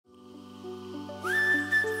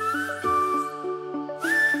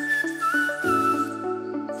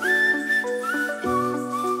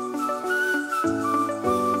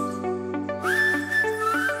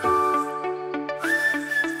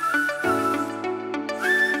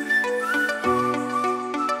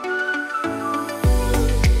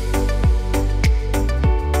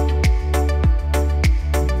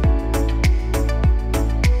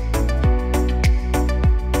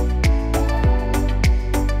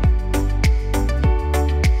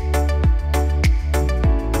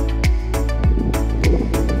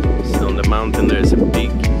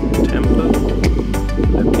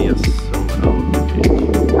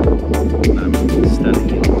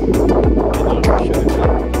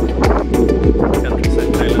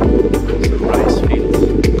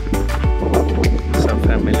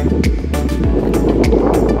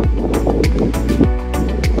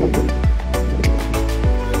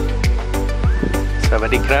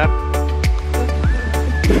ครับ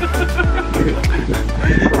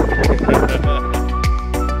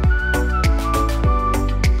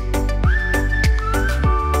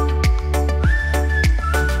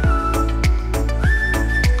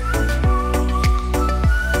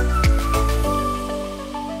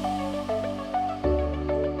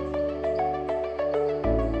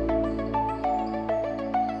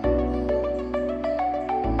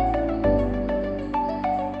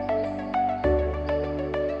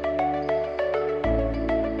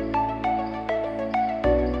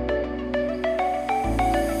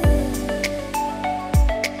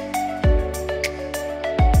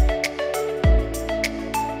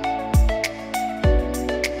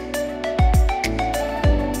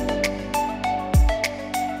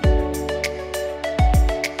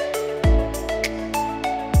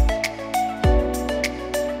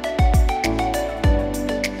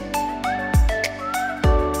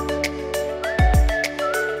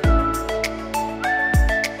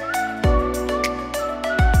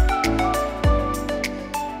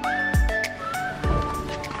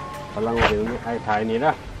กำลังเดี๋ยวนี้ไอ้ถ่ายนี่น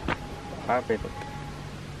ะป้าเป็ด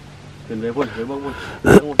ขึ้นไปพุ่นไปเบิ่งพุ่น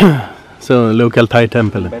So local Thai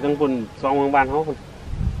temple. ไปทั้งพุ่นสองเมืองบ้านเขาพุ่น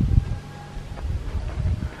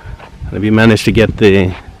We managed to get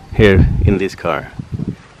here in this car.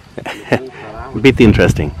 A bit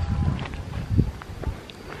interesting.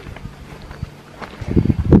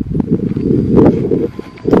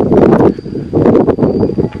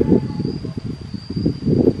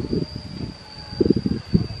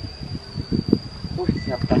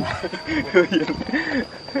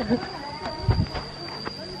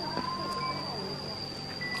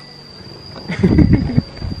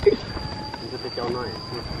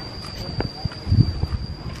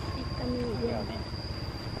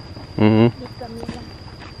 Mm-hmm.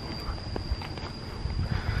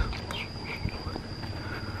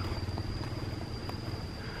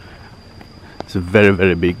 It's a very,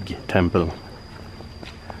 very big temple.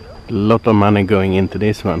 A lot of money going into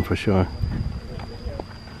this one for sure.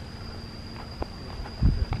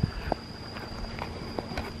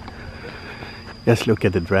 Just look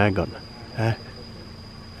at the dragon.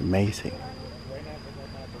 Amazing.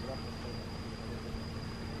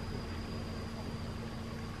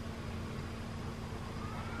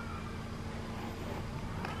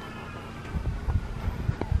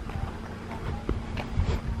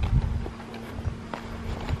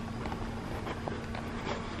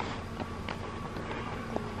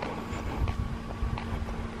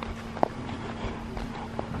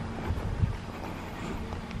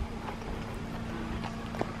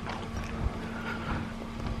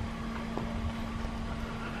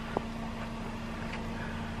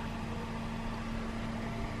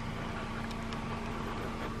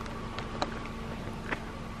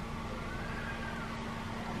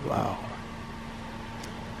 Wow.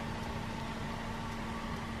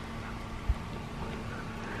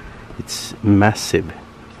 It's massive.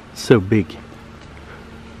 So big.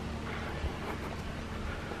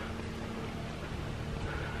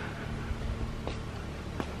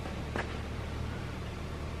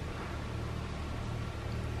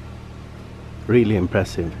 Really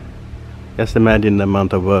impressive. Just imagine the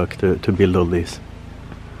amount of work to build all this.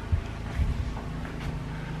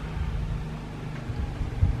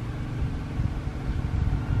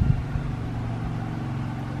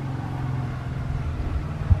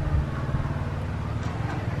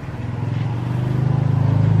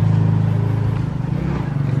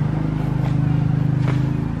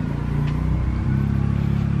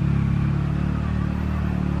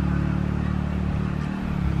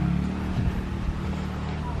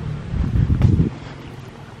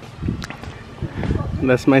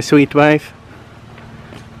 That's my sweet wife.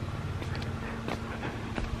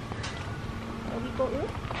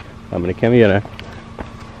 Ja, men det kan vi göra.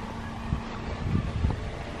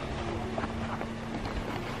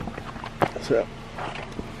 Så.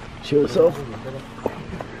 Shoes off.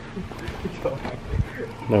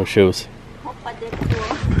 No shoes.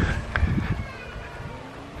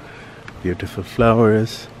 Beautiful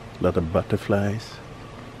flowers, a lot of butterflies.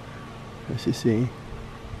 As you see.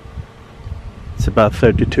 It's about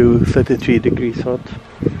 32, 33 degrees hot.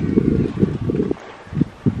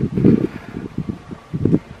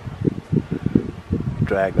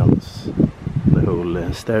 Dragons, the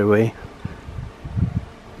whole stairway.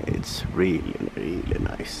 It's really, really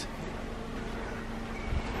nice.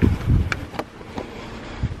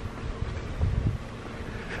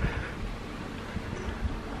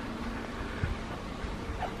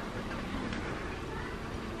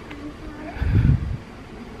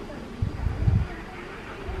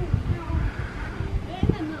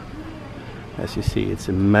 As you see, it's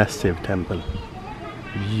a massive temple.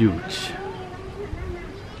 Huge.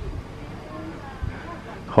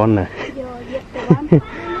 Khon này.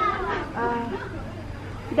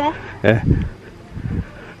 Yeah.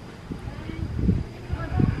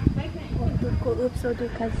 Go up so you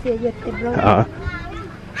can see it the blood.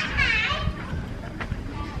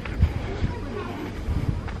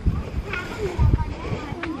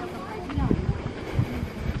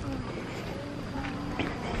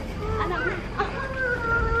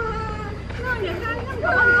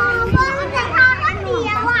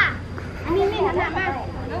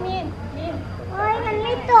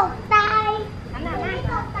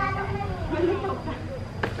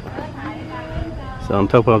 So on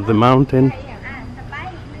top of the mountain,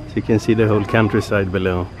 so you can see the whole countryside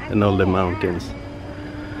below and all the mountains.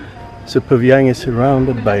 So Phu Wiang is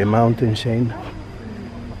surrounded by a mountain chain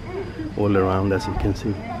all around, as you can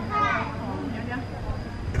see.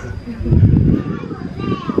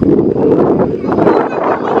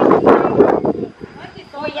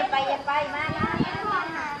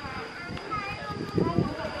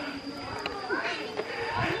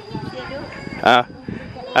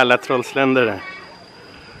 Alla trollsländer där.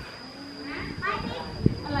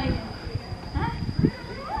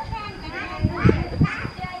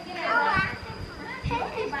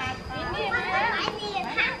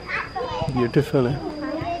 Beautiful, eh?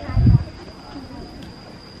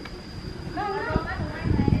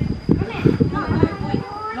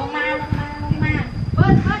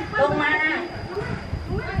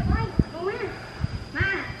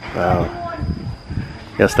 Wow.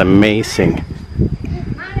 Just amazing.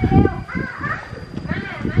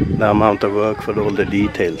 The amount of work for all the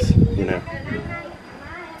details, you know.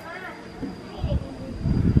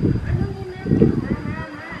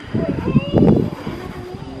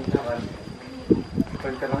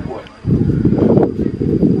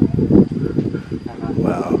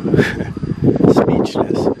 Wow.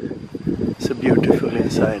 Speechless. So beautiful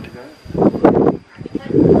inside.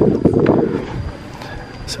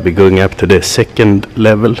 So we're going up to the second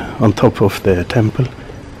level on top of the temple.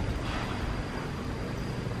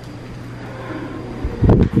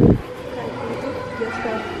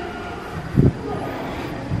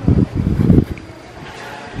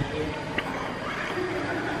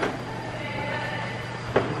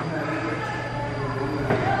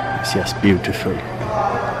 It's just beautiful.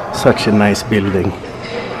 Such a nice building.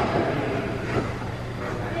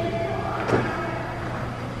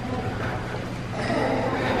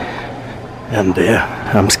 And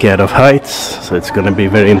I'm scared of heights, so it's gonna be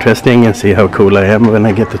very interesting and see how cool I am when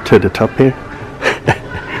I get to the top here.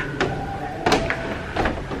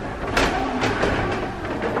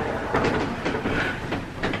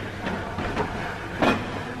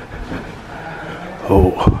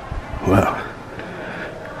 Oh, wow.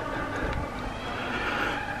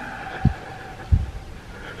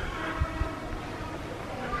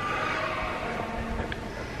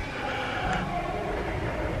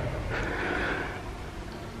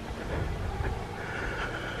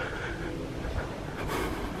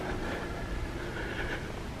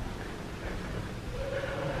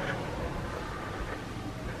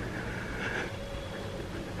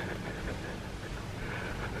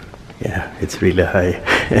 Yeah, it's really high.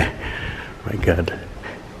 My God.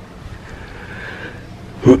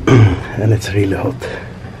 And it's really hot.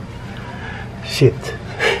 Shit.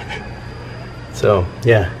 So,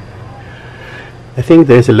 yeah. I think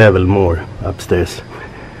there's a level more upstairs.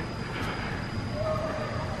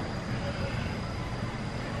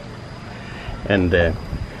 And a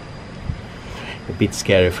bit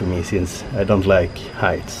scary for me since I don't like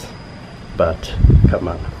heights. But, come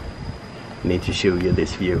on. I need to show you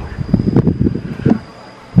this view.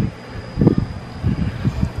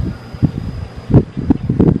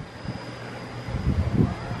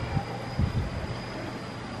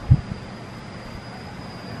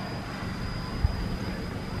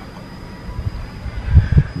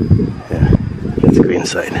 Yeah, let's go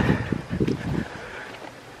inside.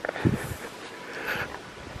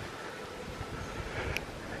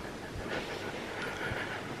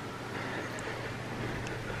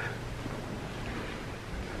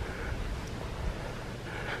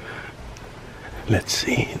 Let's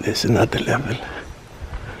see, there's another level.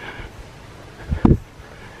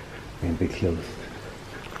 Maybe closed.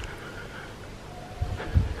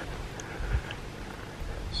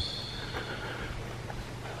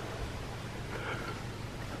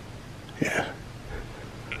 Yeah.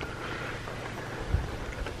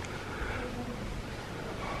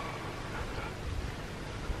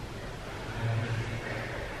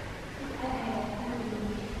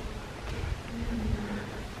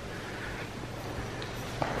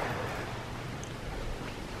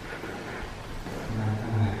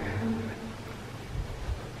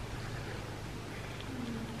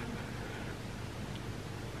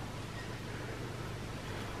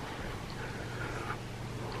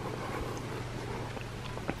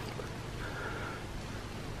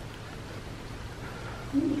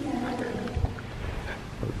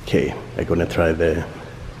 Okay, I'm gonna try the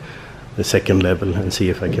second level and see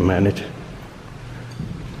if I can manage.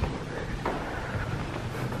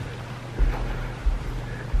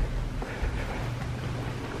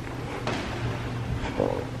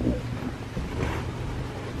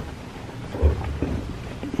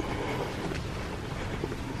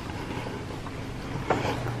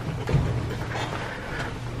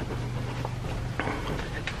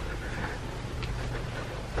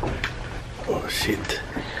 Oh shit.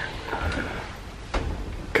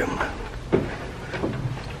 Come on.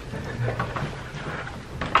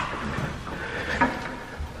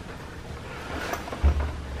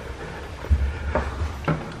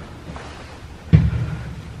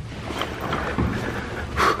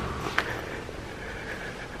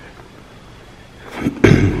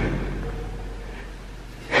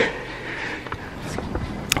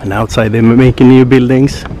 And outside they're making new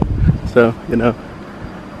buildings, so you know,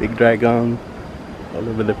 big dragon all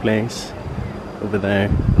over the place over there,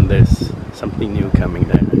 and there's something new coming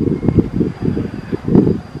there.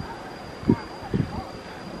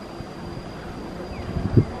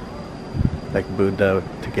 Like Buddha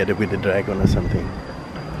together with the dragon or something.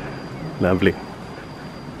 Lovely.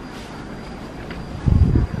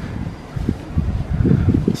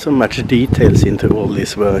 So much details into all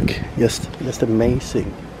this work. Just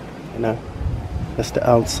amazing, you know. That's the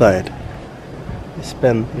outside. They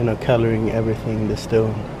spend, you know, coloring everything, the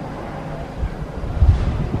stone.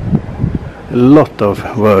 A lot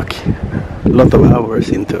of work, a lot of hours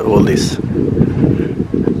into all this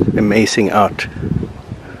amazing art.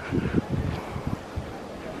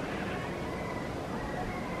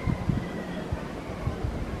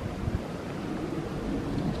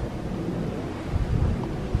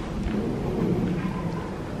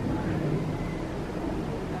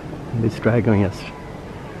 This dragon is,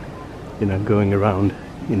 you know, going around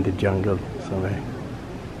in the jungle somewhere.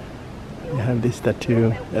 They have this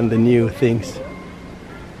tattoo and the new things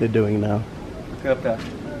they're doing now.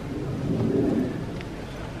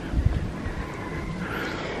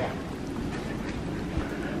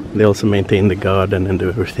 They also maintain the garden and do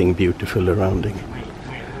everything beautiful around it.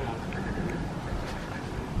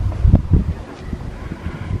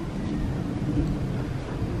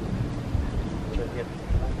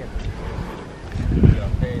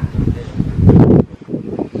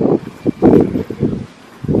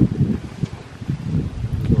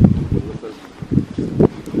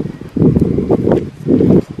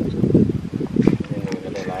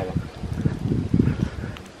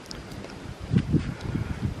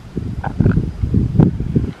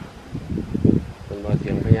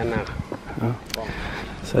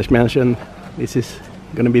 So as mentioned, this is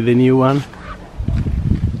gonna be the new one.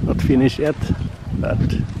 Not finished yet, but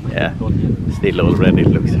yeah, still already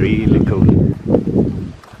looks really cool.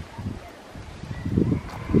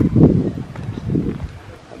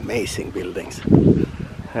 Amazing buildings.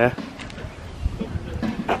 Yeah.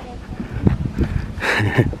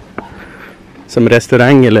 Som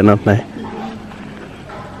restaurang eller något, nej.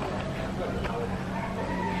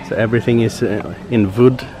 So everything is in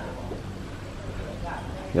wood.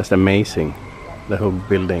 Just amazing, the whole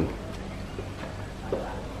building.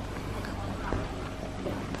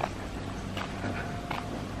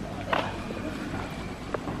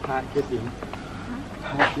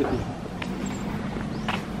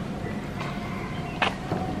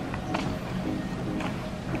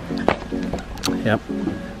 Yep,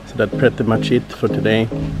 so that's pretty much it for today.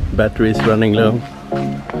 Battery is running low.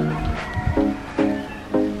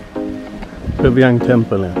 Phu Wiang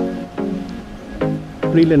temple, yeah.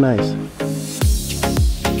 Really nice.